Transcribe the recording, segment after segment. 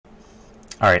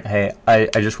Alright, hey, I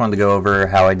just wanted to go over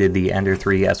how I did the Ender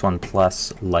 3 S1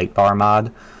 Plus light bar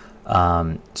mod.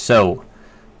 So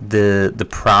the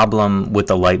problem with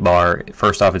the light bar,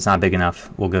 first off, it's not big enough.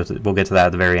 We'll get to that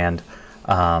at the very end.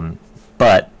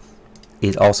 But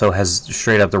it also has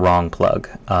straight up the wrong plug.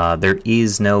 There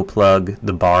is no plug.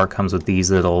 The bar comes with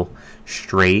these little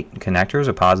straight connectors,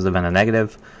 a positive and a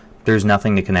negative. There's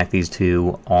nothing to connect these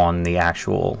two on the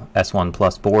actual S1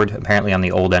 Plus board. Apparently on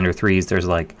the old Ender 3s there's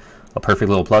like a perfect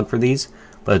little plug for these,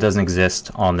 but it doesn't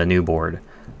exist on the new board.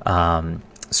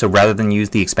 So rather than use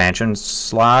the expansion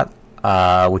slot,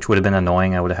 which would have been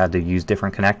annoying, I would have had to use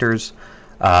different connectors,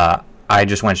 I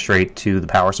just went straight to the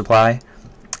power supply.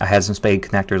 I had some spade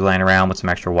connectors laying around with some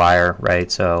extra wire,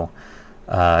 right? So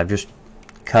I've just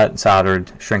cut,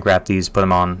 soldered, shrink wrapped these, put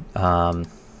them on.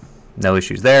 No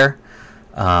issues there.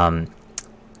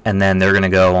 And then they're going to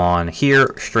go on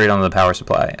here straight onto the power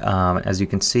supply. As you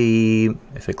can see,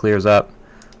 if it clears up,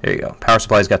 there you go. Power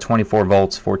supply's got 24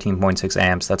 volts, 14.6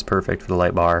 amps. That's perfect for the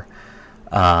light bar.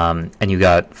 And you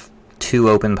got 2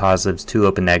 open positives, 2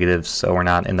 open negatives, so we're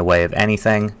not in the way of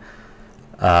anything.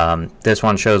 This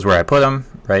one shows where I put them,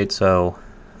 right? So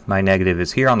my negative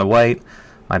is here on the white,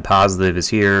 my positive is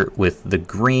here with the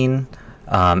green.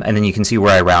 And then you can see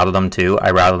where I routed them to.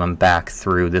 I routed them back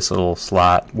through this little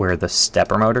slot where the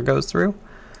stepper motor goes through.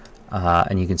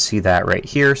 And you can see that right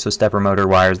here. So stepper motor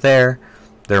wires there.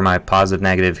 They're my positive,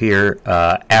 negative here.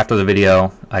 After the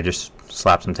video, I just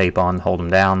slap some tape on, hold them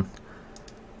down.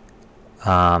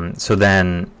 So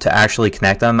then to actually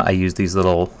connect them, I use these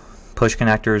little push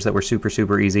connectors that were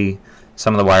super easy.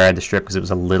 Some of the wire I had to strip because it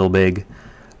was a little big.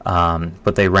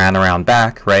 But they ran around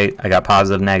back, right? I got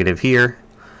positive, negative here.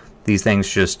 These things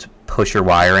just push your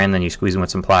wire in, then you squeeze them with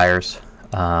some pliers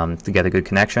to get a good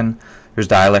connection. There's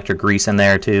dielectric grease in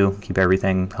there too, keep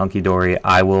everything hunky-dory.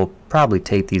 I will probably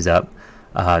tape these up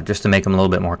just to make them a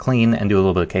little bit more clean and do a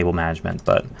little bit of cable management.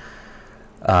 But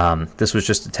this was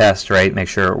just a test, right? Make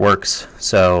sure it works.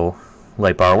 So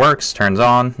light bar works, turns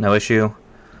on, no issue.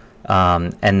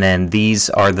 And then these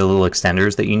are the little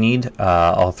extenders that you need.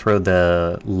 I'll throw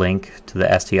the link to the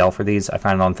STL for these. I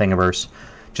found it on Thingiverse.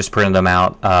 Just printed them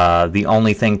out. The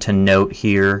only thing to note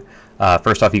here,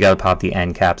 first off, you got to pop the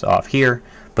end caps off here.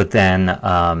 But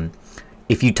then,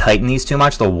 if you tighten these too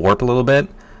much, they'll warp a little bit.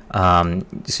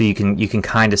 So you can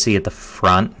kind of see at the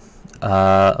front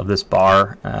of this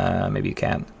bar. Maybe you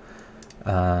can't.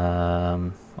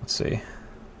 Let's see.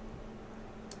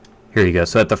 Here you go.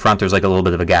 So at the front, there's like a little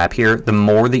bit of a gap here. The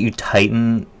more that you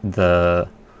tighten the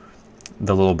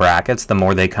little brackets, the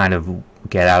more they kind of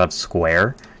get out of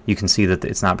square. You can see that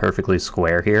it's not perfectly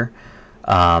square here.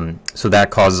 So that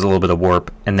causes a little bit of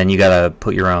warp, and then you gotta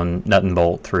put your own nut and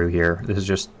bolt through here. This is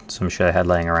just some shit I had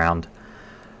laying around.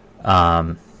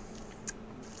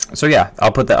 So yeah,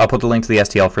 I'll put the link to the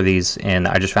STL for these, and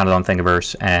I just found it on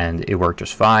Thingiverse, and it worked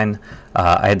just fine.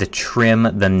 I had to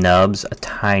trim the nubs a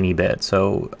tiny bit,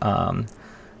 so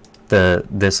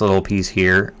this little piece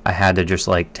here, I had to just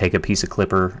like take a piece of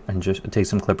clipper and just take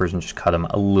some clippers and just cut them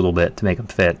a little bit to make them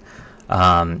fit.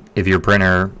 If your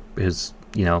printer is,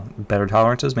 better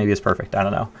tolerances, maybe it's perfect. I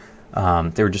don't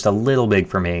know. They were just a little big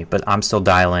for me, but I'm still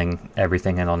dialing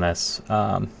everything in on this.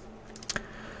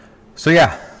 So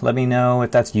yeah, let me know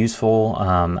if that's useful.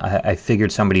 I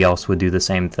figured somebody else would do the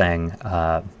same thing.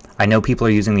 I know people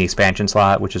are using the expansion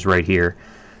slot, which is right here.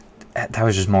 That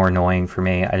was just more annoying for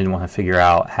me. I didn't want to figure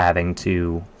out having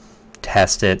to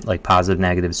test it, like positive,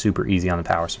 negative, super easy on the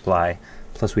power supply.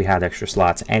 Plus we had extra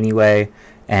slots anyway,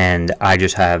 and I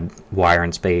just have wire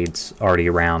and spades already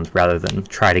around rather than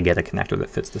try to get a connector that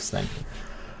fits this thing.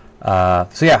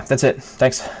 So yeah, that's it.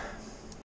 Thanks.